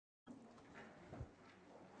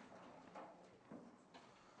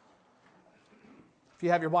If you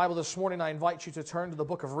have your Bible this morning, I invite you to turn to the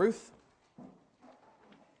book of Ruth.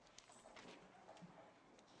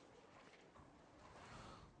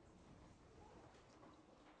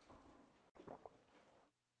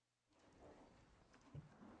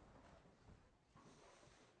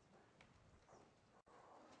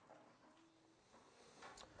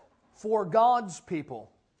 For God's people,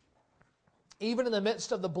 even in the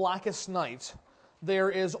midst of the blackest night, there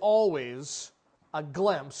is always a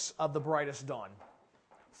glimpse of the brightest dawn.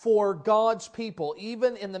 For God's people,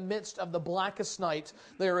 even in the midst of the blackest night,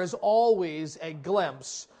 there is always a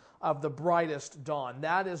glimpse of the brightest dawn.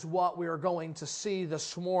 That is what we are going to see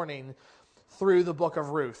this morning through the book of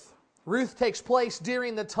Ruth. Ruth takes place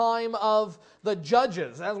during the time of the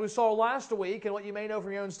Judges. As we saw last week, and what you may know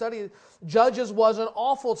from your own study, Judges was an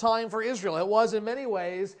awful time for Israel. It was in many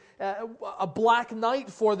ways a black night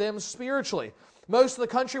for them spiritually. Most of the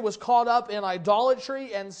country was caught up in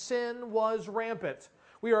idolatry, and sin was rampant.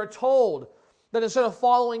 We are told that instead of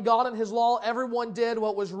following God and His law, everyone did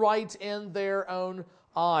what was right in their own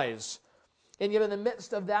eyes. And yet in the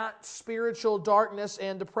midst of that spiritual darkness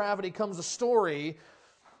and depravity comes a story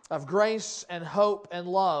of grace and hope and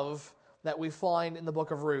love that we find in the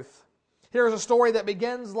book of Ruth. Here is a story that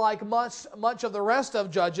begins like much of the rest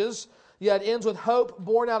of Judges, yet ends with hope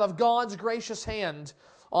born out of God's gracious hand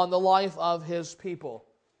on the life of His people.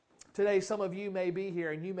 Today, some of you may be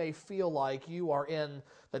here and you may feel like you are in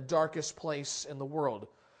the darkest place in the world.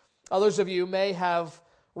 Others of you may have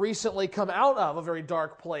recently come out of a very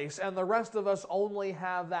dark place, and the rest of us only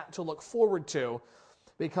have that to look forward to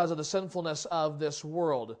because of the sinfulness of this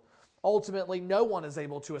world. Ultimately, no one is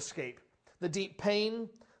able to escape the deep pain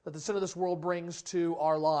that the sin of this world brings to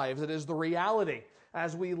our lives. It is the reality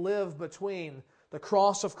as we live between the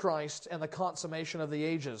cross of Christ and the consummation of the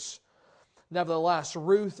ages. Nevertheless,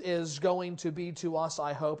 Ruth is going to be to us,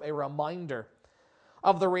 I hope, a reminder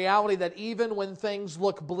of the reality that even when things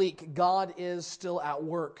look bleak, God is still at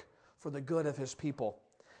work for the good of His people.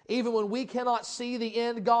 Even when we cannot see the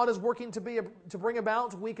end God is working to bring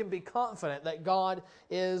about, we can be confident that God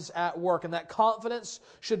is at work. And that confidence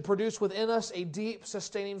should produce within us a deep,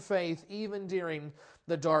 sustaining faith even during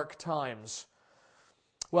the dark times.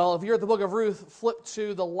 Well, if you're at the book of Ruth, flip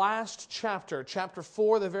to the last chapter, chapter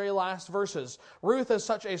 4, the very last verses. Ruth is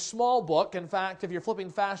such a small book. In fact, if you're flipping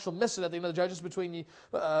fast, you'll miss it at the end of the Judges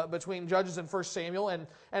between Judges and 1 Samuel.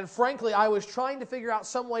 And frankly, I was trying to figure out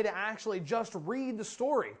some way to actually just read the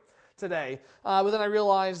story today. But then I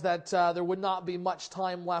realized that there would not be much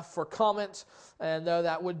time left for comment. And though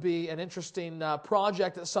that would be an interesting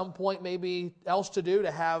project at some point, maybe else to do,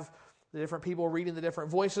 to have the different people reading the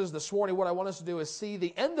different voices. This morning, what I want us to do is see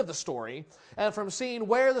the end of the story, and from seeing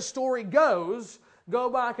where the story goes, go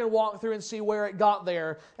back and walk through and see where it got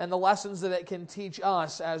there and the lessons that it can teach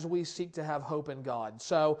us as we seek to have hope in God.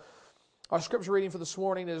 So, our scripture reading for this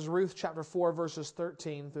morning is Ruth chapter 4, verses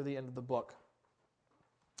 13 through the end of the book.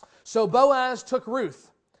 So Boaz took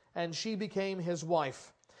Ruth, and she became his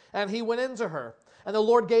wife, and he went into her, and the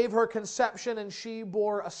Lord gave her conception, and she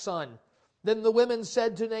bore a son. Then the women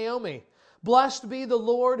said to Naomi, "Blessed be the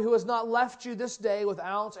Lord who has not left you this day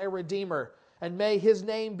without a redeemer, and may His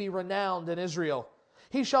name be renowned in Israel.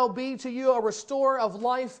 He shall be to you a restorer of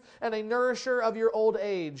life and a nourisher of your old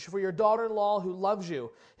age. For your daughter-in-law who loves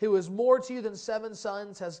you, who is more to you than 7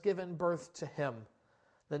 sons, has given birth to him."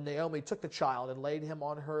 Then Naomi took the child and laid him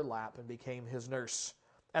on her lap and became his nurse.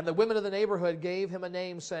 And the women of the neighborhood gave him a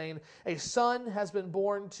name, saying, "A son has been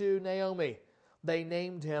born to Naomi." They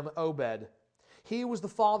named him Obed. He was the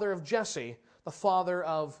father of Jesse, the father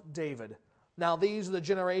of David. Now these are the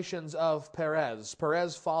generations of Perez.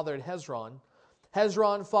 Perez fathered Hezron.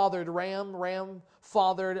 Hezron fathered Ram. Ram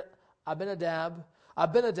fathered Abinadab.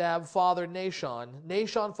 Abinadab fathered Nahshon.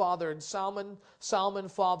 Nahshon fathered Salmon. Salmon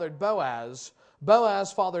fathered Boaz.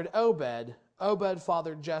 Boaz fathered Obed. Obed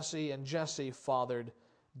fathered Jesse. And Jesse fathered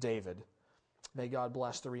David. May God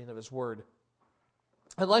bless the reading of His word.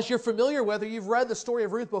 Unless you're familiar with or you've read the story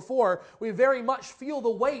of Ruth before, we very much feel the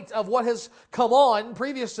weight of what has come on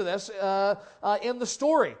previous to this in the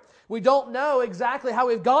story. We don't know exactly how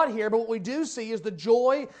we've got here, but what we do see is the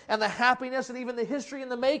joy and the happiness and even the history in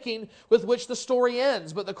the making with which the story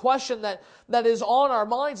ends. But the question that is on our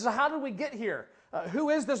minds is, how did we get here? Who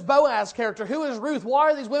is this Boaz character? Who is Ruth?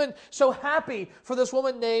 Why are these women so happy for this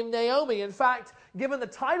woman named Naomi? In fact, given the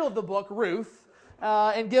title of the book, Ruth,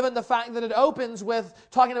 and given the fact that it opens with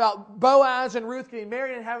talking about Boaz and Ruth getting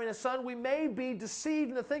married and having a son, we may be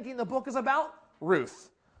deceived into thinking the book is about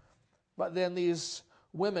Ruth. But then these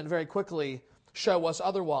women very quickly show us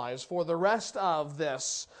otherwise. For the rest of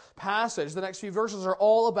this passage, the next few verses are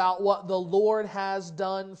all about what the Lord has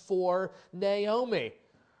done for Naomi.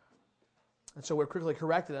 And so we're quickly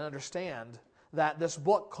corrected and understand that this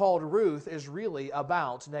book called Ruth is really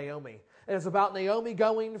about Naomi. It is about Naomi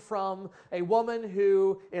going from a woman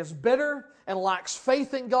who is bitter and lacks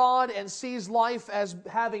faith in God and sees life as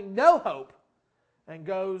having no hope, and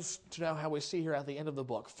goes to now how we see here at the end of the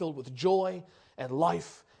book, filled with joy and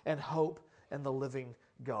life and hope and the living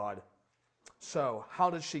God. So, how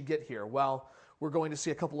did she get here? Well, we're going to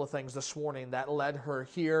see a couple of things this morning that led her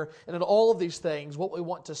here. And in all of these things, what we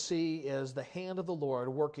want to see is the hand of the Lord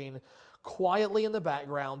working quietly in the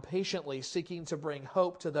background, patiently seeking to bring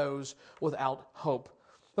hope to those without hope.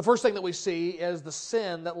 The first thing that we see is the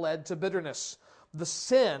sin that led to bitterness. The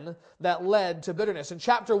sin that led to bitterness. In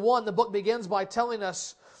chapter 1, the book begins by telling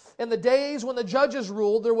us, in the days when the judges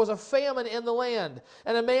ruled, there was a famine in the land,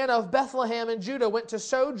 and a man of Bethlehem in Judah went to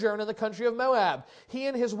sojourn in the country of Moab, he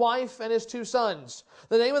and his wife and his 2 sons.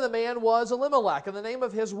 The name of the man was Elimelech, and the name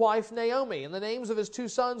of his wife Naomi, and the names of his 2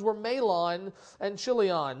 sons were Mahlon and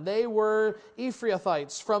Chilion. They were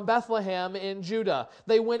Ephrathites from Bethlehem in Judah.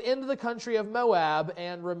 They went into the country of Moab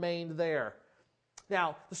and remained there.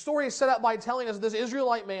 Now, the story is set up by telling us this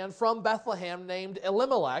Israelite man from Bethlehem named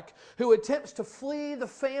Elimelech, who attempts to flee the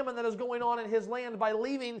famine that is going on in his land by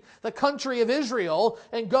leaving the country of Israel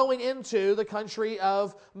and going into the country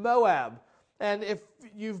of Moab. And if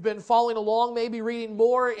you've been following along, maybe reading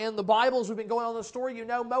more in the Bibles, we've been going on the story, you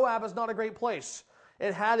know Moab is not a great place.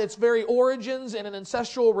 It had its very origins in an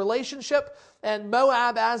ancestral relationship, and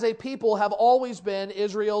Moab as a people have always been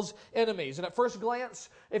Israel's enemies. And at first glance,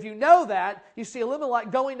 if you know that, you see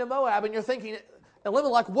Elimelech going to Moab, and you're thinking,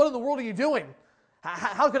 Elimelech, what in the world are you doing?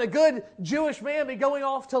 How can a good Jewish man be going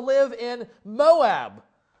off to live in Moab?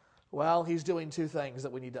 Well, he's doing 2 things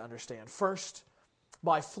that we need to understand. First,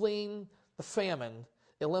 by fleeing the famine,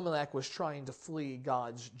 Elimelech was trying to flee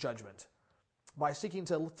God's judgment. By seeking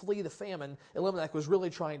to flee the famine, Elimelech was really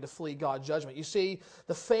trying to flee God's judgment. You see,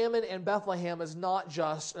 the famine in Bethlehem is not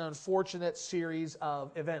just an unfortunate series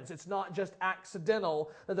of events. It's not just accidental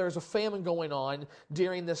that there's a famine going on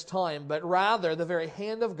during this time, but rather the very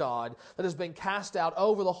hand of God that has been cast out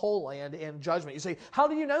over the whole land in judgment. You say, how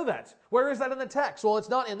do you know that? Where is that in the text? Well, it's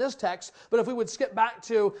not in this text, but if we would skip back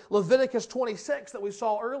to Leviticus 26 that we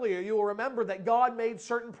saw earlier, you will remember that God made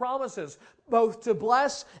certain promises, both to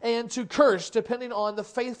bless and to curse, depending on the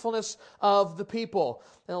faithfulness of the people.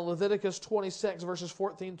 In Leviticus 26, verses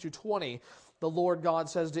 14 to 20, the Lord God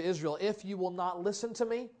says to Israel, if you will not listen to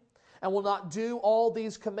me and will not do all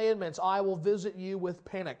these commandments, I will visit you with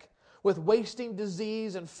panic, with wasting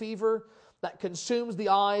disease and fever that consumes the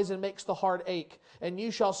eyes and makes the heart ache. And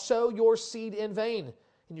you shall sow your seed in vain,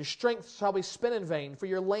 and your strength shall be spent in vain, for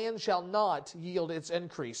your land shall not yield its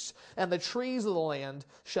increase, and the trees of the land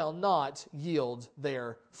shall not yield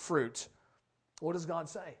their fruit. What does God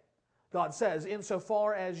say? God says,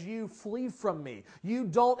 insofar as you flee from me, you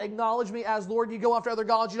don't acknowledge me as Lord, you go after other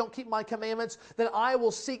gods, you don't keep my commandments, then I will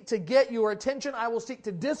seek to get your attention, I will seek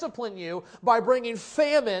to discipline you by bringing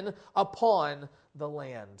famine upon the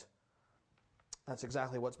land. That's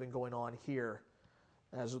exactly what's been going on here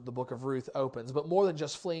as the book of Ruth opens. But more than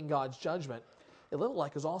just fleeing God's judgment,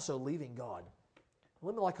 Elimelech is also leaving God.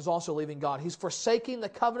 Elimelech is also leaving God. He's forsaking the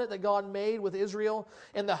covenant that God made with Israel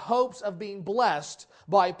in the hopes of being blessed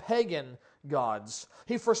by pagan gods.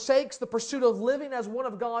 He forsakes the pursuit of living as one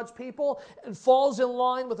of God's people and falls in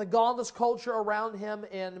line with the godless culture around him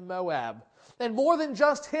in Moab. And more than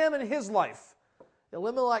just him and his life,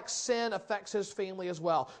 Elimelech's sin affects his family as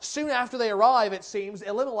well. Soon after they arrive, it seems,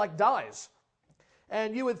 Elimelech dies.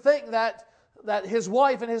 And you would think that his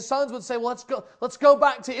wife and his sons would say, well, let's go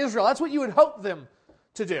back to Israel. That's what you would hope them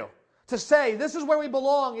to do. To say, this is where we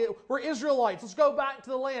belong. We're Israelites. Let's go back to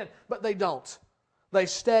the land. But they don't. They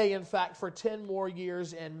stay, in fact, for 10 more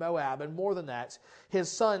years in Moab. And more than that, his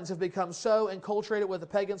sons have become so enculturated with the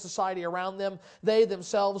pagan society around them, they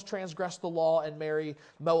themselves transgress the law and marry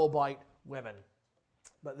Moabite women.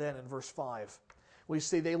 But then in verse 5, we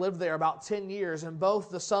see they lived there about 10 years, and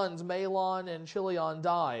both the sons, Mahlon and Chilion,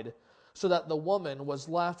 died, so that the woman was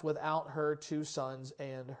left without her 2 sons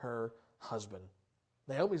and her husband.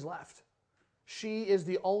 Naomi's left. She is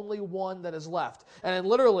the only one that is left. And in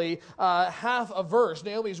literally half a verse,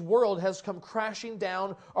 Naomi's world has come crashing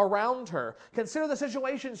down around her. Consider the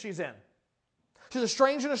situation she's in. She's a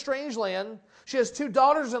stranger in a strange land. She has 2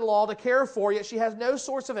 daughters-in-law to care for, yet she has no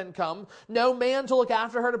source of income, no man to look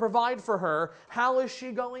after her, to provide for her. How is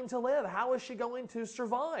she going to live? How is she going to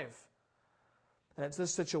survive? And it's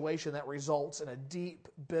this situation that results in a deep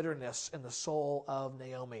bitterness in the soul of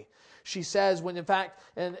Naomi. She says, when in fact,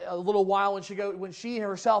 in a little while, when she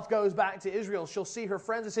herself goes back to Israel, she'll see her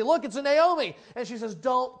friends and say, "Look, it's a Naomi." And she says,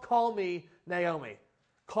 "Don't call me Naomi.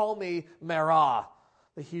 Call me Merah,"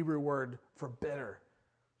 the Hebrew word for bitter.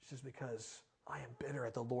 She says, "Because I am bitter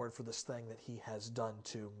at the Lord for this thing that He has done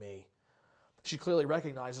to me." She clearly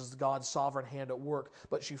recognizes God's sovereign hand at work,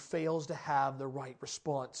 but she fails to have the right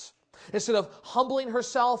response. Instead of humbling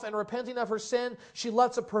herself and repenting of her sin, she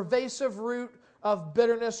lets a pervasive root of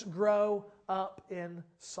bitterness grow up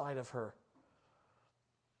inside of her.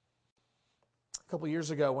 A couple years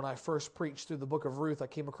ago, when I first preached through the book of Ruth, I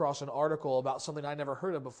came across an article about something I never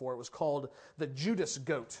heard of before. It was called the Judas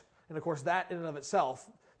goat. And of course, that in and of itself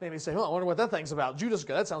made me say, "Oh, I wonder what that thing's about. Judas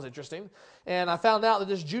goat, that sounds interesting." And I found out that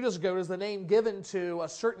this Judas goat is the name given to a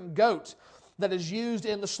certain goat that is used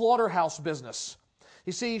in the slaughterhouse business.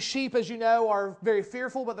 You see, sheep, as you know, are very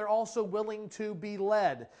fearful, but they're also willing to be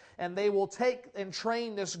led. And they will take and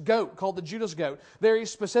train this goat, called the Judas goat, very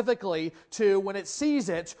specifically to, when it sees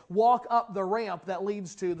it, walk up the ramp that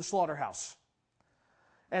leads to the slaughterhouse.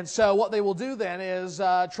 And so what they will do then is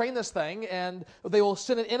train this thing, and they will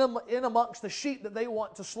send it in amongst the sheep that they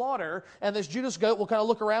want to slaughter, and this Judas goat will kind of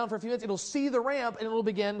look around for a few minutes. It'll see the ramp, and it'll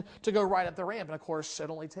begin to go right up the ramp. And of course, it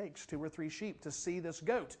only takes 2 or 3 sheep to see this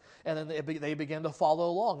goat, and then they begin to follow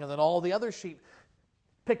along. And then all the other sheep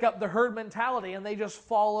pick up the herd mentality, and they just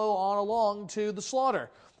follow on along to the slaughter.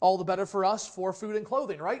 All the better for us for food and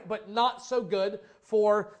clothing, right? But not so good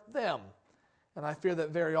for them. And I fear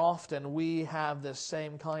that very often we have this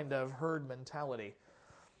same kind of herd mentality.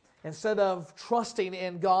 Instead of trusting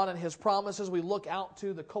in God and His promises, we look out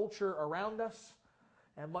to the culture around us,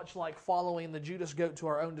 and much like following the Judas goat to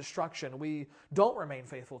our own destruction, we don't remain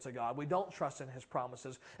faithful to God, we don't trust in His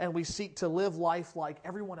promises, and we seek to live life like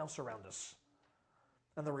everyone else around us.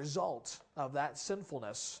 And the result of that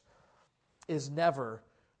sinfulness is never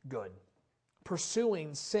good.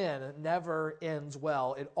 Pursuing sin never ends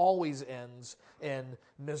well. It always ends in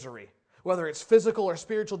misery. Whether it's physical or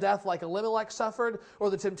spiritual death like Elimelech suffered,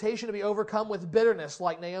 or the temptation to be overcome with bitterness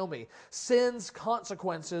like Naomi, sin's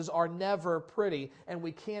consequences are never pretty, and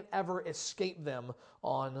we can't ever escape them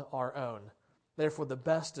on our own. Therefore, the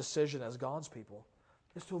best decision as God's people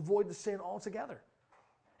is to avoid the sin altogether.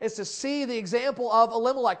 It's to see the example of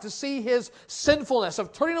Elimelech, to see his sinfulness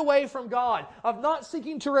of turning away from God, of not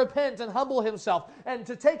seeking to repent and humble himself, and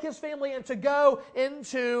to take his family and to go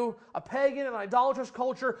into a pagan and idolatrous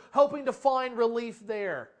culture, hoping to find relief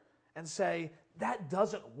there, and say, that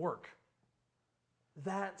doesn't work.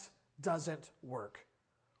 That doesn't work.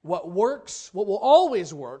 What works, what will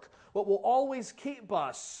always work, what will always keep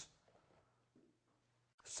us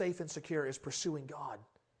safe and secure is pursuing God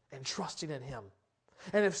and trusting in Him.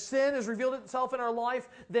 And if sin has revealed itself in our life,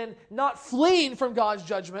 then not fleeing from God's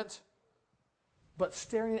judgment, but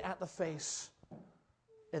staring at the face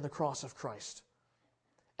in the cross of Christ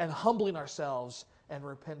and humbling ourselves and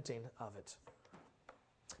repenting of it.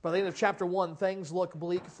 By the end of chapter 1, things look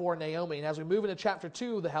bleak for Naomi. And as we move into chapter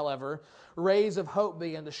 2, however, rays of hope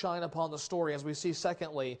begin to shine upon the story as we see,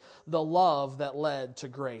 secondly, the love that led to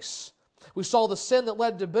grace. We saw the sin that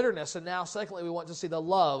led to bitterness, and now, secondly, we want to see the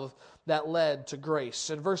love that led to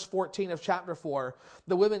grace. In verse 14 of chapter 4,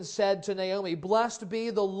 the women said to Naomi, "Blessed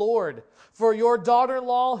be the Lord, for your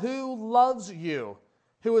daughter-in-law who loves you,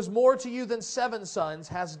 who is more to you than 7 sons,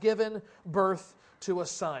 has given birth to a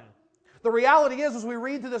son." The reality is, as we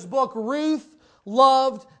read through this book, Ruth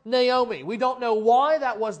loved Naomi. We don't know why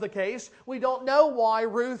that was the case. We don't know why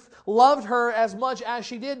Ruth loved her as much as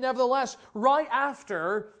she did. Nevertheless, right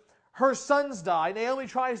after her sons die, Naomi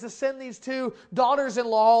tries to send these 2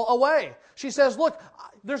 daughters-in-law away. She says, "Look,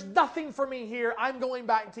 there's nothing for me here. I'm going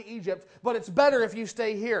back to Egypt, but it's better if you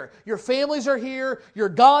stay here. Your families are here. Your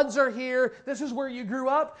gods are here. This is where you grew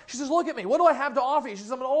up." She says, "Look at me. What do I have to offer you?" She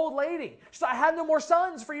says, "I'm an old lady." She says, "I have no more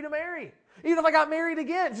sons for you to marry. Even if I got married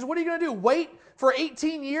again." She says, "What are you going to do? Wait for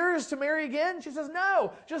 18 years to marry again?" She says,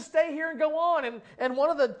 "No, just stay here and go on." And one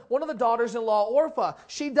of the daughters-in-law, Orpah,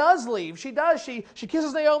 she does leave. She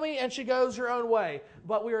kisses Naomi and she goes her own way.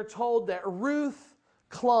 But we are told that Ruth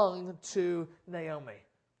clung to Naomi.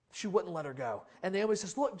 She wouldn't let her go. And Naomi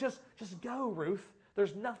says, "Look, just go, Ruth.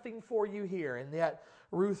 There's nothing for you here." And yet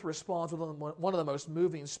Ruth responds with one of the most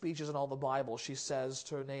moving speeches in all the Bible. She says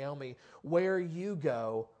to Naomi, "Where you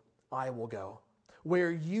go, I will go.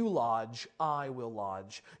 Where you lodge, I will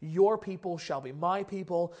lodge. Your people shall be my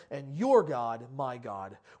people, and your God, my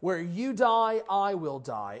God. Where you die, I will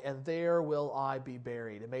die, and there will I be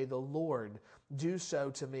buried. And may the Lord do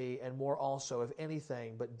so to me, and more also, if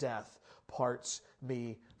anything but death parts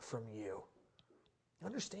me from you."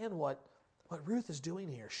 Understand what Ruth is doing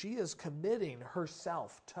here. She is committing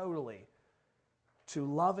herself totally to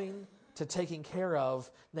loving, to taking care of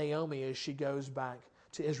Naomi as she goes back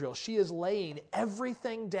to Israel. She is laying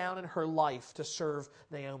everything down in her life to serve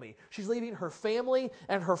Naomi. She's leaving her family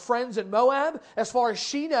and her friends in Moab. As far as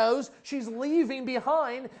she knows, she's leaving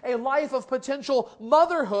behind a life of potential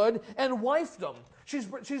motherhood and wifedom.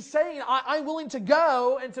 She's saying, I'm willing to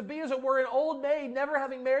go and to be, as it were, an old maid, never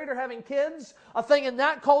having married or having kids. A thing in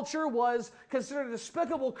that culture was considered a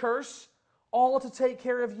despicable curse, all to take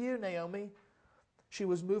care of you, Naomi. She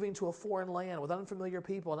was moving to a foreign land with unfamiliar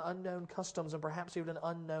people and unknown customs and perhaps even an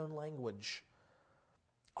unknown language.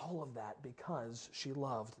 All of that because she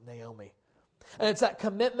loved Naomi. And it's that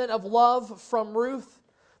commitment of love from Ruth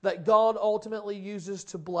that God ultimately uses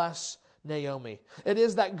to bless Naomi. It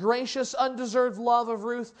is that gracious, undeserved love of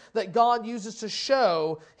Ruth that God uses to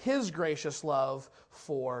show His gracious love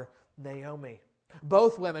for Naomi.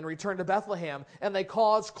 Both women return to Bethlehem, and they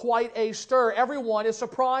cause quite a stir. Everyone is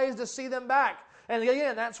surprised to see them back. And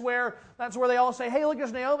again, that's where they all say, hey, look,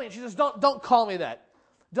 it's Naomi. And she says, don't call me that.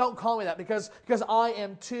 Don't call me that because I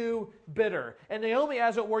am too bitter. And Naomi,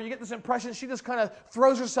 as it were, you get this impression she just kind of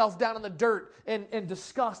throws herself down in the dirt in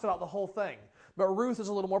disgust about the whole thing. But Ruth is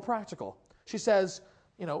a little more practical. She says,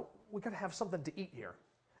 we've got to have something to eat here.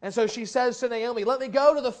 And so she says to Naomi, let me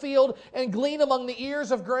go to the field and glean among the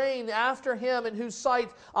ears of grain after him in whose sight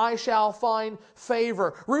I shall find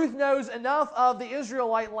favor. Ruth knows enough of the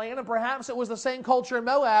Israelite land, and perhaps it was the same culture in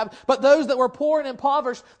Moab, but those that were poor and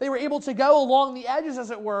impoverished, they were able to go along the edges, as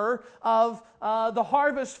it were, of the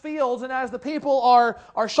harvest fields. And as the people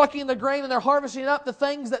are shucking the grain and they're harvesting up the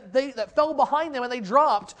things that fell behind them and they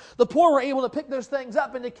dropped, the poor were able to pick those things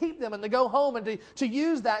up and to keep them and to go home and to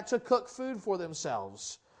use that to cook food for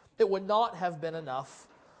themselves. It would not have been enough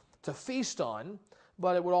to feast on,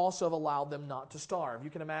 but it would also have allowed them not to starve.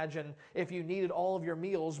 You can imagine if you needed all of your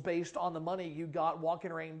meals based on the money you got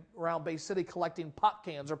walking around Bay City collecting pop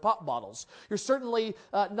cans or pop bottles. You're certainly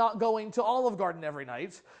not going to Olive Garden every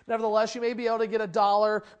night. Nevertheless, you may be able to get a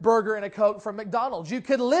 $1 burger and a Coke from McDonald's. You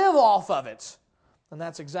could live off of it. And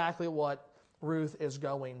that's exactly what Ruth is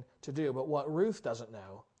going to do. But what Ruth doesn't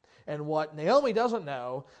know, and what Naomi doesn't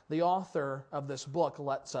know, the author of this book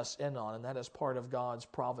lets us in on, and that is part of God's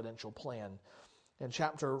providential plan. In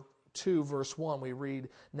chapter 2, verse 1, we read,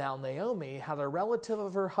 now Naomi had a relative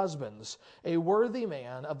of her husband's, a worthy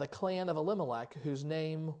man of the clan of Elimelech, whose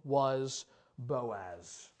name was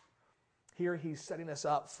Boaz. Here he's setting us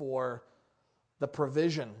up for the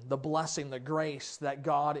provision, the blessing, the grace that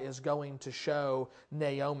God is going to show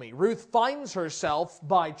Naomi. Ruth finds herself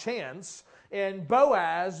by chance in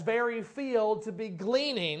Boaz's very field to be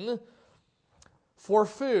gleaning for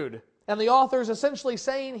food. And the author is essentially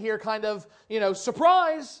saying here kind of,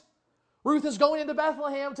 surprise, Ruth is going into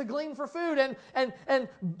Bethlehem to glean for food. And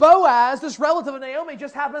Boaz, this relative of Naomi,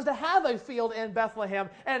 just happens to have a field in Bethlehem.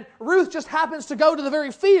 And Ruth just happens to go to the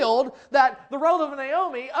very field that the relative of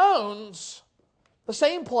Naomi owns. The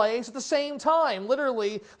same place at the same time.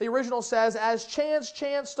 Literally, the original says, as chance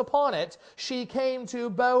chanced upon it, she came to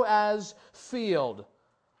Boaz's field.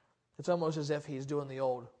 It's almost as if he's doing the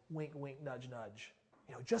old wink, wink, nudge, nudge.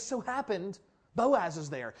 Just so happened Boaz is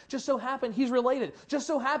there. Just so happened he's related. Just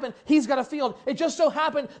so happened he's got a field. It just so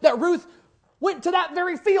happened that Ruth went to that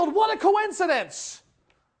very field. What a coincidence!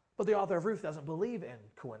 But the author of Ruth doesn't believe in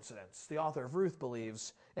coincidence. The author of Ruth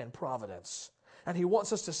believes in providence. And he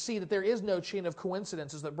wants us to see that there is no chain of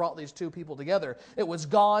coincidences that brought these two people together. It was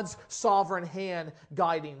God's sovereign hand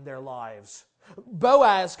guiding their lives.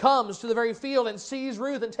 Boaz comes to the very field and sees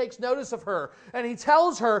Ruth and takes notice of her. And he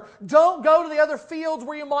tells her, don't go to the other fields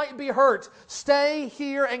where you might be hurt. Stay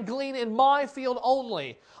here and glean in my field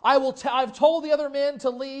only. I've told the other men to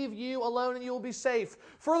leave you alone and you will be safe.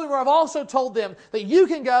 Furthermore, I've also told them that you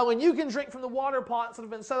can go and you can drink from the water pots that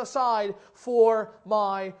have been set aside for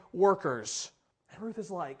my workers. And Ruth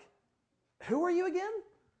is like, who are you again?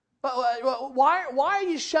 Why are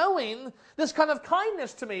you showing this kind of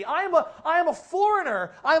kindness to me? I am a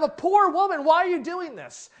foreigner. I am a poor woman. Why are you doing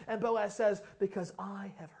this? And Boaz says, because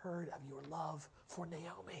I have heard of your love for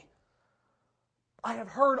Naomi. I have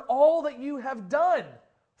heard all that you have done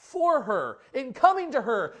for her in coming to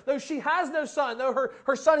her, though she has no son, though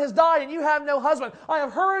her son has died and you have no husband. I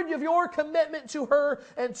have heard of your commitment to her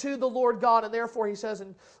and to the Lord God. And therefore, he says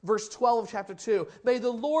in verse 12 of chapter 2, may the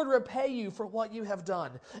Lord repay you for what you have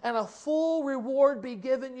done, and a full reward be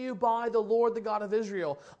given you by the Lord, the God of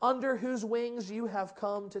Israel, under whose wings you have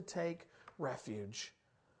come to take refuge.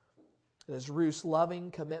 It is Ruth's loving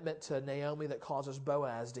commitment to Naomi that causes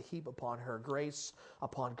Boaz to heap upon her grace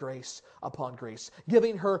upon grace upon grace,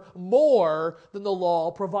 giving her more than the law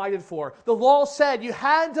provided for. The law said you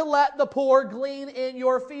had to let the poor glean in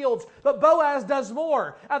your fields, but Boaz does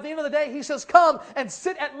more. At the end of the day, he says, come and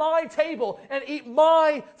sit at my table and eat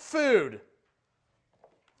my food.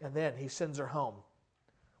 And then he sends her home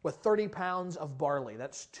with 30 pounds of barley.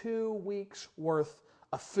 That's 2 weeks' worth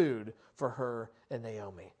of food for her and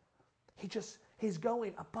Naomi. He's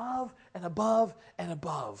going above and above and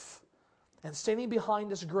above. And standing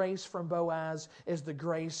behind this grace from Boaz is the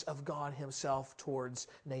grace of God himself towards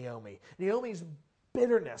Naomi. Naomi's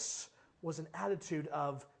bitterness was an attitude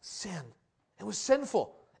of sin. It was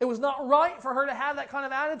sinful. It was not right for her to have that kind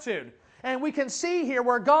of attitude. And we can see here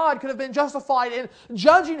where God could have been justified in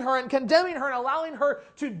judging her and condemning her and allowing her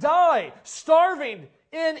to die, starving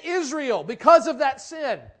in Israel because of that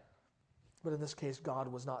sin. But in this case,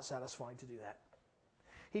 God was not satisfied to do that.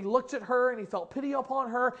 He looked at her and he felt pity upon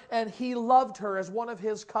her, and he loved her as one of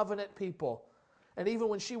his covenant people. And even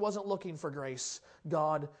when she wasn't looking for grace,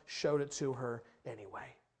 God showed it to her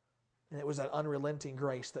anyway. And it was that unrelenting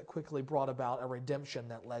grace that quickly brought about a redemption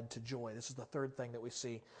that led to joy. This is the third thing that we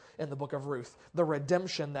see in the book of Ruth, the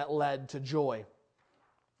redemption that led to joy.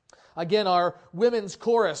 Again, our women's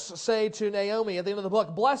chorus say to Naomi at the end of the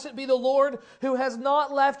book, "Blessed be the Lord who has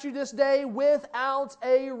not left you this day without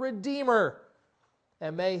a redeemer.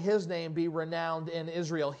 And may his name be renowned in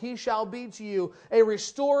Israel. He shall be to you a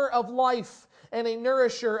restorer of life and a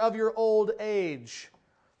nourisher of your old age."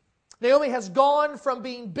 Naomi has gone from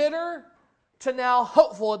being bitter to now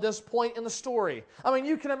hopeful at this point in the story. I mean,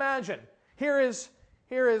 you can imagine. Here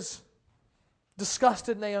is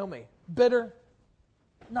disgusted Naomi, bitter,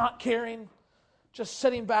 not caring, just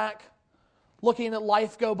sitting back, looking at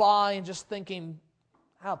life go by and just thinking,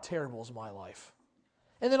 how terrible is my life?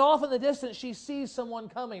 And then off in the distance, she sees someone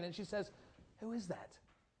coming and she says, who is that?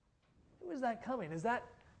 Who is that coming? Is that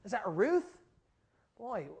Ruth?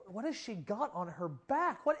 Boy, what has she got on her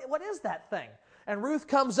back? What is that thing? And Ruth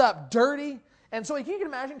comes up dirty. And so you can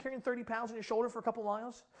imagine carrying 30 pounds on your shoulder for a couple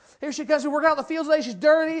miles. Here she comes. We're working out in the fields today. She's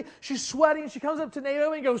dirty. She's sweating. She comes up to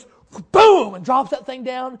Naomi and goes, boom, and drops that thing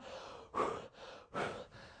down.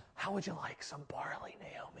 How would you like some barley,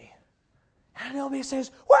 Naomi? And Naomi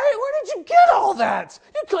says, where did you get all that?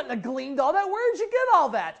 You couldn't have gleaned all that. Where did you get all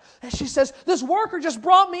that? And she says, this worker just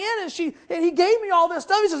brought me in and he gave me all this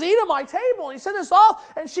stuff. He says, eat at my table. And he sent this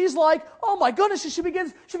off. And she's like, oh my goodness. And she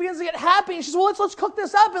begins to get happy. And she says, well, let's cook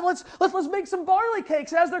this up and let's make some barley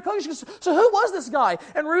cakes. And as they're cooking, she goes, so who was this guy?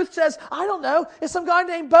 And Ruth says, I don't know. It's some guy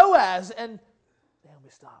named Boaz. And Naomi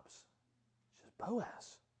stops. She says,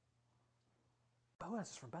 Boaz?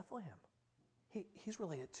 Boaz is from Bethlehem. He's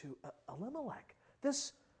related to Elimelech.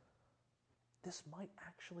 This might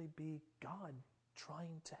actually be God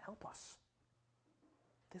trying to help us.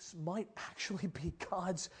 This might actually be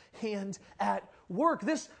God's hand at work.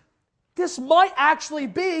 This might actually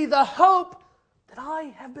be the hope that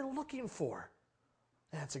I have been looking for.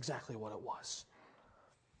 And that's exactly what it was.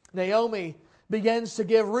 Naomi begins to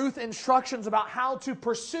give Ruth instructions about how to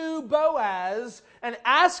pursue Boaz and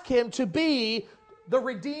ask him to be the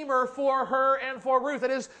redeemer for her and for Ruth.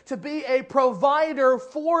 It is to be a provider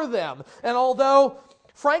for them. And although,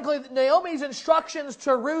 frankly, Naomi's instructions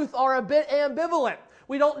to Ruth are a bit ambivalent.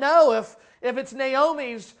 We don't know if it's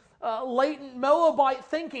Naomi's latent Moabite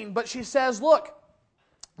thinking, but she says, look,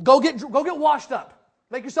 go get washed up.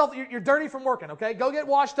 Make yourself, you're dirty from working, okay? Go get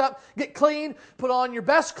washed up, get clean, put on your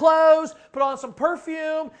best clothes, put on some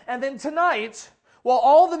perfume, and then tonight, while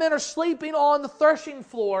all the men are sleeping on the threshing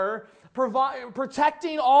floor,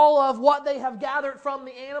 protecting all of what they have gathered from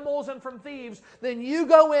the animals and from thieves, then you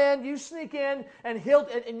go in, you sneak in, and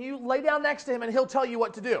you lay down next to him, and he'll tell you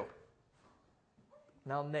what to do.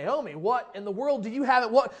 Now, Naomi, what in the world do you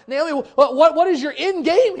have? Naomi, what is your end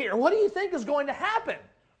game here? What do you think is going to happen?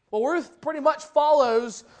 Well, Ruth pretty much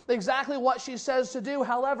follows exactly what she says to do.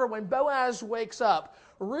 However, when Boaz wakes up,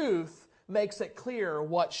 Ruth makes it clear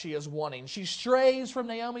what she is wanting. She strays from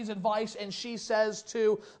Naomi's advice and she says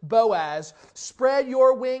to Boaz, spread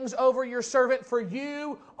your wings over your servant, for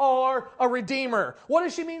you are a redeemer. What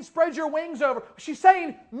does she mean, spread your wings over? She's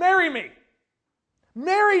saying, marry me.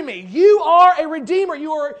 Marry me. You are a redeemer.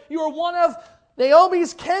 You are one of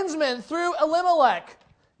Naomi's kinsmen through Elimelech.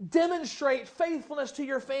 Demonstrate faithfulness to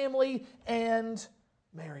your family and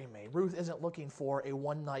marry me. Ruth isn't looking for a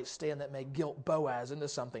one-night stand that may guilt Boaz into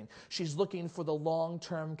something. She's looking for the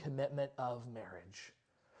long-term commitment of marriage.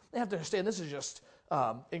 They have to understand this is just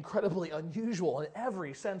incredibly unusual in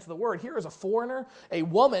every sense of the word. Here is a foreigner, a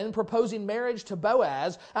woman proposing marriage to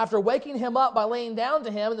Boaz after waking him up by laying down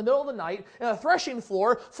to him in the middle of the night in a threshing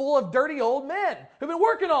floor full of dirty old men who've been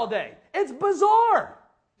working all day. It's bizarre.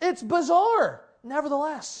 It's bizarre.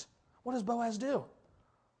 Nevertheless, what does Boaz do?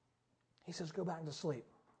 He says, go back to sleep.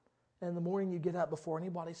 And in the morning you get up before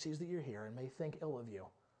anybody sees that you're here and may think ill of you.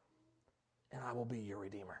 And I will be your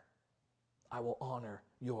redeemer. I will honor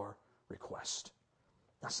your request.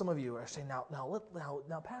 Now, some of you are saying,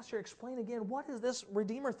 now, Pastor, explain again, what is this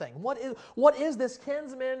Redeemer thing? What is this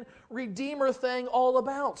kinsman Redeemer thing all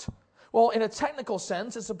about? Well, in a technical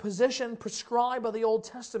sense, it's a position prescribed by the Old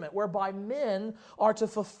Testament whereby men are to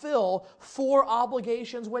fulfill 4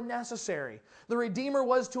 obligations when necessary. The Redeemer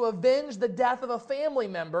was to avenge the death of a family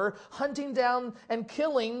member, hunting down and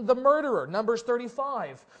killing the murderer, Numbers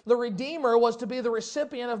 35. The Redeemer was to be the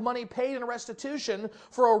recipient of money paid in restitution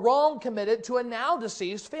for a wrong committed to a now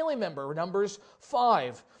deceased family member, Numbers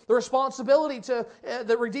 5.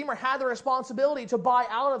 The Redeemer had the responsibility to buy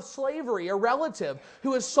out of slavery a relative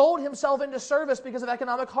who has sold himself into service because of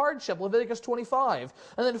economic hardship, Leviticus 25.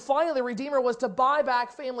 And then finally, the Redeemer was to buy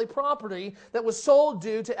back family property that was sold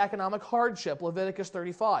due to economic hardship, Leviticus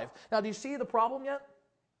 35. Now, do you see the problem yet?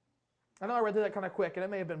 I know I read that kind of quick, and it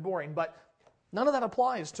may have been boring, but none of that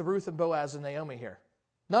applies to Ruth and Boaz and Naomi here.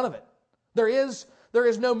 None of it. There is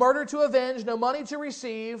no murder to avenge, no money to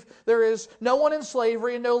receive. There is no one in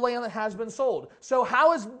slavery and no land that has been sold. So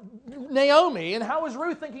how is Naomi and how is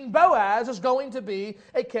Ruth thinking Boaz is going to be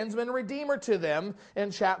a kinsman redeemer to them in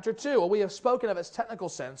chapter 2? Well, we have spoken of its technical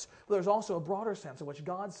sense, but there's also a broader sense in which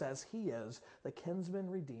God says he is the kinsman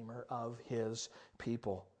redeemer of his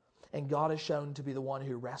people. And God is shown to be the one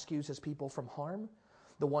who rescues his people from harm,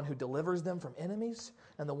 the one who delivers them from enemies,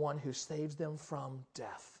 and the one who saves them from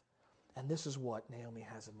death. And this is what Naomi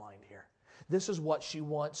has in mind here. This is what she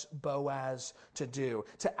wants Boaz to do,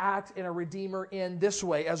 to act in a redeemer in this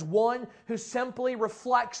way, as one who simply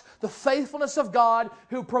reflects the faithfulness of God,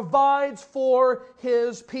 who provides for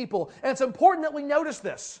his people. And it's important that we notice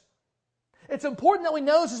this. It's important that we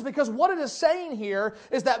notice this because what it is saying here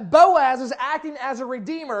is that Boaz is acting as a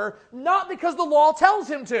redeemer, not because the law tells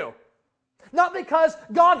him to. Not because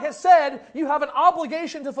God has said, you have an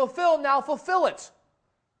obligation to fulfill, now fulfill it.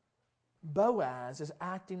 Boaz is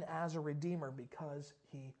acting as a redeemer because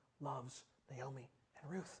he loves Naomi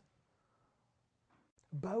and Ruth.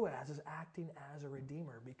 Boaz is acting as a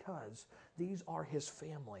redeemer because these are his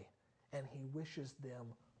family and he wishes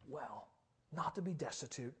them well. Not to be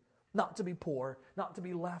destitute, not to be poor, not to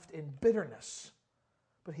be left in bitterness,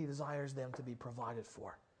 but he desires them to be provided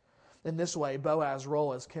for. In this way, Boaz's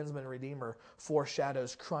role as kinsman redeemer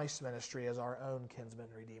foreshadows Christ's ministry as our own kinsman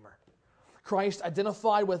redeemer. Christ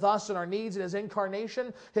identified with us in our needs in his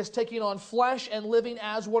incarnation, his taking on flesh and living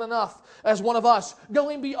as one of us,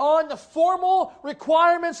 going beyond the formal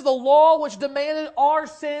requirements of the law which demanded our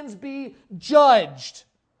sins be judged.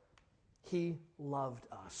 He loved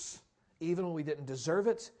us, even when we didn't deserve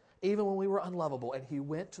it, even when we were unlovable, and he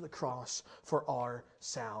went to the cross for our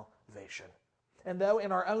salvation. And though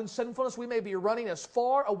in our own sinfulness we may be running as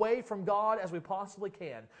far away from God as we possibly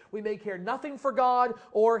can, we may care nothing for God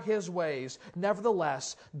or his ways,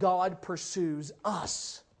 nevertheless, God pursues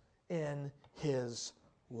us in his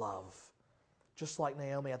love. Just like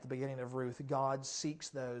Naomi at the beginning of Ruth, God seeks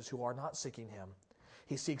those who are not seeking him.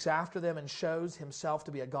 He seeks after them and shows himself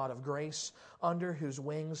to be a God of grace, under whose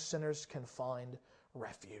wings sinners can find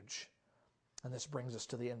refuge. And this brings us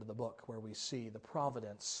to the end of the book, where we see the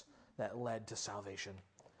providence that led to salvation.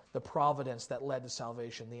 The providence that led to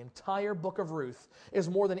salvation. The entire book of Ruth is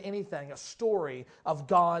more than anything a story of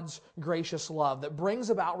God's gracious love that brings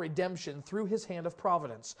about redemption through his hand of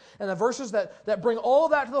providence. And the verses that bring all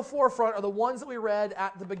of that to the forefront are the ones that we read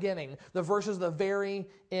at the beginning, the verses at the very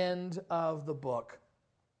end of the book.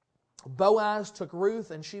 Boaz took Ruth,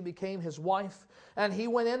 and she became his wife, and he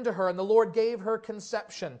went into her, and the Lord gave her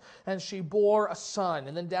conception, and she bore a son.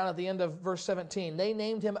 And then down at the end of verse 17, they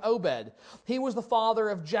named him Obed. He was the father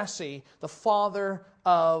of Jesse, the father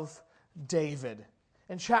of David.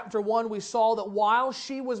 In chapter 1, we saw that while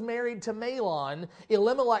she was married to Mahlon,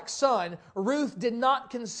 Elimelech's son, Ruth did not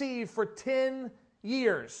conceive for 10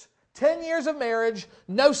 years. 10 years of marriage,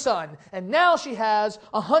 no son. And now she has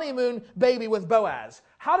a honeymoon baby with Boaz.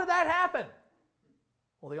 How did that happen?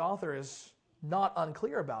 Well, the author is not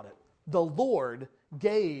unclear about it. The Lord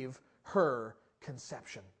gave her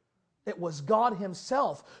conception. It was God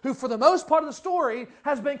himself who, for the most part of the story,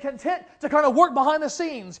 has been content to kind of work behind the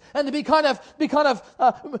scenes and to be kind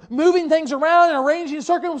of moving things around and arranging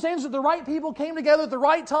circumstances that the right people came together at the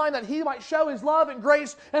right time, that he might show his love and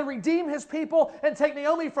grace and redeem his people and take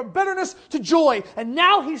Naomi from bitterness to joy. And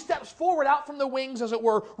now he steps forward out from the wings, as it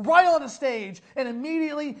were, right on the stage, and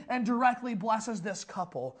immediately and directly blesses this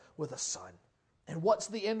couple with a son. And what's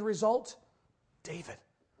the end result? David.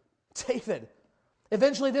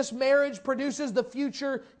 Eventually, this marriage produces the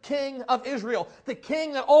future king of Israel, the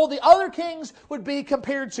king that all the other kings would be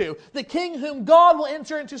compared to, the king whom God will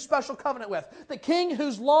enter into special covenant with, the king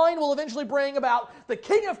whose line will eventually bring about the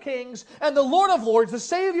King of Kings and the Lord of Lords, the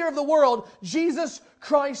Savior of the world, Jesus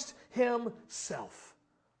Christ himself.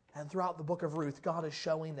 And throughout the book of Ruth, God is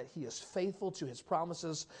showing that he is faithful to his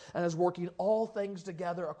promises and is working all things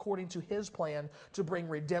together according to his plan to bring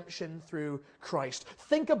redemption through Christ.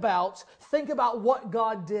 Think about what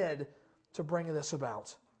God did to bring this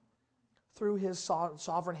about. Through his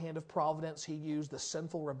sovereign hand of providence, he used the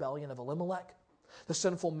sinful rebellion of Elimelech, the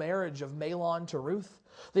sinful marriage of Mahlon to Ruth,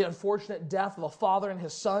 the unfortunate death of a father and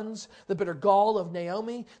his sons, the bitter gall of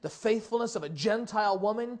Naomi, the faithfulness of a Gentile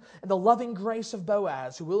woman, and the loving grace of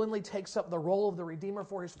Boaz, who willingly takes up the role of the Redeemer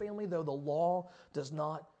for his family, though the law does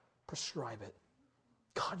not prescribe it.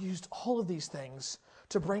 God used all of these things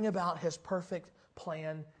to bring about his perfect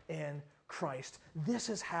plan in Christ. This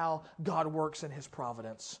is how God works in his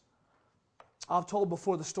providence. I've told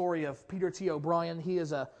before the story of Peter T. O'Brien. He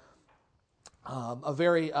is a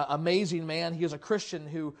very amazing man. He is a Christian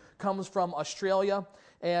who comes from Australia,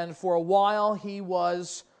 and for a while he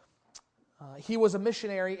was a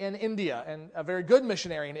missionary in India, and a very good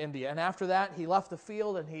missionary in India. And after that, he left the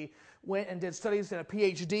field and he went and did studies in a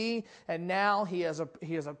PhD, and now he is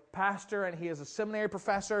a pastor and he is a seminary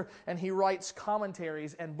professor, and he writes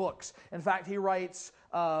commentaries and books. In fact, he writes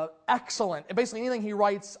excellent. Basically, anything he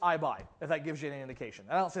writes, I buy, if that gives you any indication.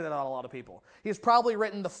 I don't say that about a lot of people. He's probably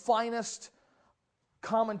written the finest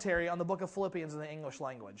commentary on the book of Philippians in the English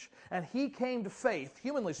language. And he came to faith,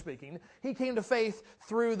 humanly speaking, he came to faith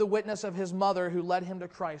through the witness of his mother who led him to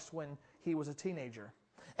Christ when he was a teenager.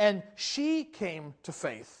 And she came to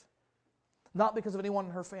faith, not because of anyone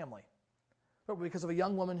in her family, but because of a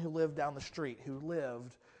young woman who lived down the street, who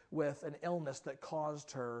lived with an illness that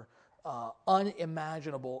caused her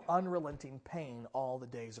unimaginable, unrelenting pain all the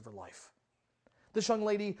days of her life. This young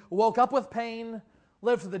lady woke up with pain,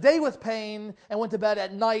 lived through the day with pain, and went to bed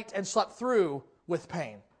at night and slept through with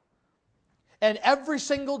pain. And every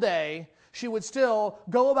single day, she would still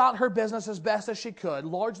go about her business as best as she could,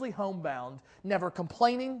 largely homebound, never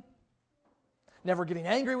complaining, never getting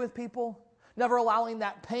angry with people, never allowing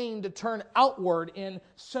that pain to turn outward in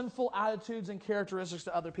sinful attitudes and characteristics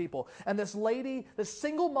to other people. And this lady, this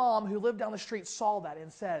single mom who lived down the street, saw that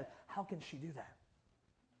and said, how can she do that?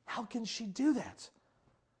 How can she do that?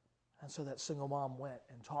 And so that single mom went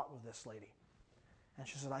and talked with this lady. And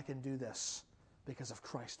she said, I can do this because of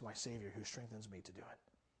Christ, my Savior, who strengthens me to do it.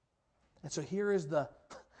 And so here is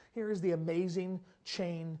the amazing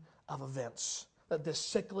chain of events that this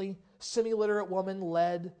sickly, semi-literate woman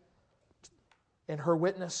led in her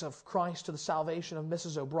witness of Christ to the salvation of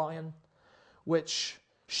Mrs. O'Brien, which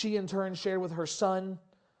she in turn shared with her son,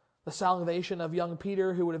 the salvation of young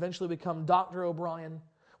Peter, who would eventually become Dr. O'Brien,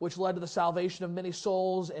 which led to the salvation of many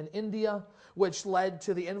souls in India, which led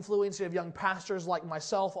to the influence of young pastors like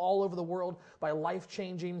myself all over the world by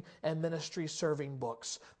life-changing and ministry-serving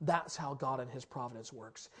books. That's how God in His providence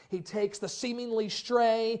works. He takes the seemingly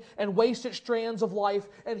stray and wasted strands of life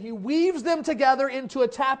and He weaves them together into a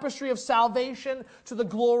tapestry of salvation to the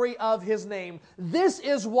glory of His name. This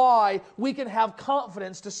is why we can have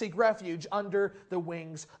confidence to seek refuge under the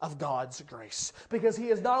wings of God's grace. Because He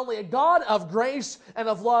is not only a God of grace and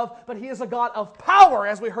of love, but He is a God of power,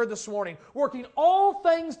 as we heard this morning, working all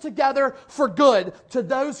things together for good to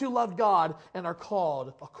those who love God and are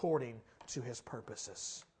called according to His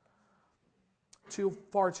purposes.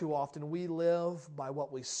 Far too often we live by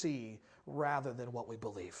what we see rather than what we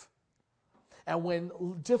believe. And when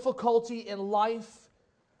difficulty in life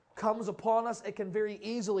comes upon us, it can very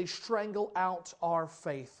easily strangle out our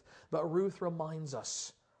faith. But Ruth reminds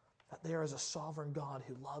us that there is a sovereign God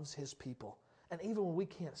who loves His people. And even when we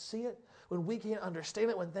can't see it, when we can't understand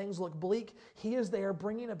it, when things look bleak, He is there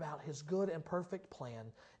bringing about His good and perfect plan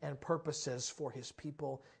and purposes for His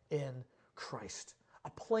people in Christ. A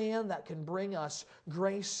plan that can bring us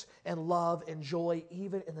grace and love and joy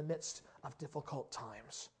even in the midst of difficult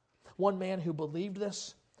times. One man who believed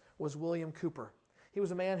this was William Cooper. He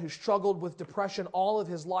was a man who struggled with depression all of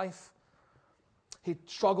his life. He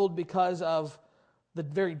struggled because of the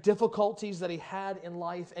very difficulties that he had in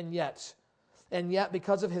life, and yet,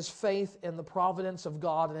 because of his faith in the providence of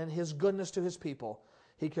God and in his goodness to his people,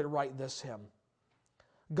 he could write this hymn.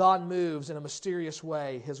 God moves in a mysterious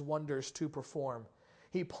way his wonders to perform.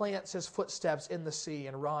 He plants his footsteps in the sea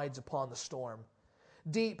and rides upon the storm.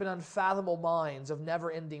 Deep and unfathomable minds of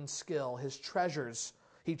never-ending skill,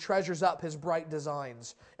 he treasures up his bright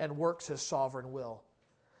designs and works his sovereign will.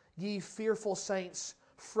 Ye fearful saints,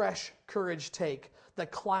 fresh courage take. The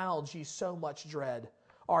clouds ye so much dread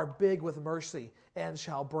are big with mercy and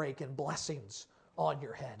shall break in blessings on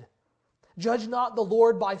your head. Judge not the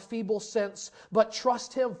Lord by feeble sense, but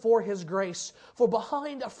trust him for his grace. For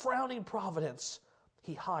behind a frowning providence,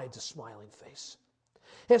 he hides a smiling face.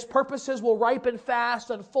 His purposes will ripen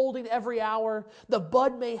fast, unfolding every hour. The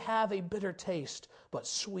bud may have a bitter taste, but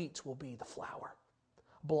sweet will be the flower.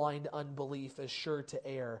 Blind unbelief is sure to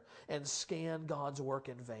err and scan God's work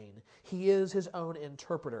in vain. He is his own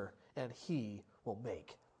interpreter, and he will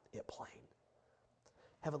make it plain.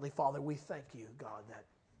 Heavenly Father, we thank you, God, that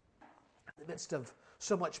in the midst of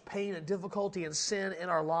so much pain and difficulty and sin in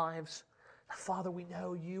our lives, Father, we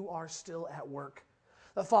know you are still at work.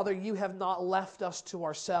 Father, you have not left us to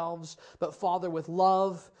ourselves, but Father, with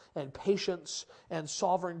love and patience and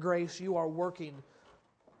sovereign grace, you are working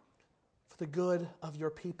for the good of your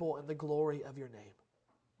people and the glory of your name.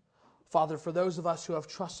 Father, for those of us who have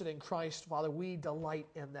trusted in Christ, Father, we delight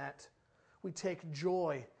in that. We take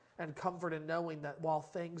joy and comfort in knowing that while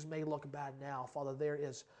things may look bad now, Father, there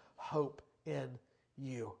is hope in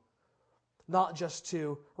you. Not just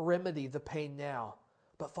to remedy the pain now,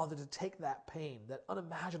 but Father, to take that pain, that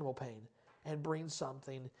unimaginable pain, and bring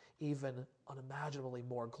something even unimaginably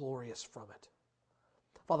more glorious from it.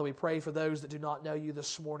 Father, we pray for those that do not know you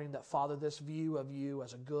this morning, that Father, this view of you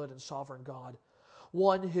as a good and sovereign God,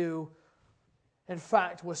 one who, in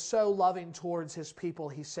fact, was so loving towards his people,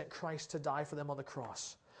 he sent Christ to die for them on the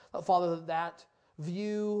cross. Father, that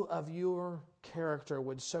view of your character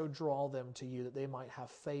would so draw them to you that they might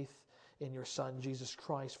have faith in your Son, Jesus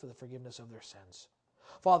Christ, for the forgiveness of their sins.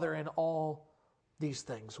 Father, in all these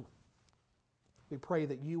things, we pray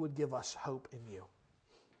that you would give us hope in you.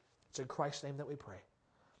 It's in Christ's name that we pray.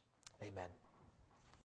 Amen.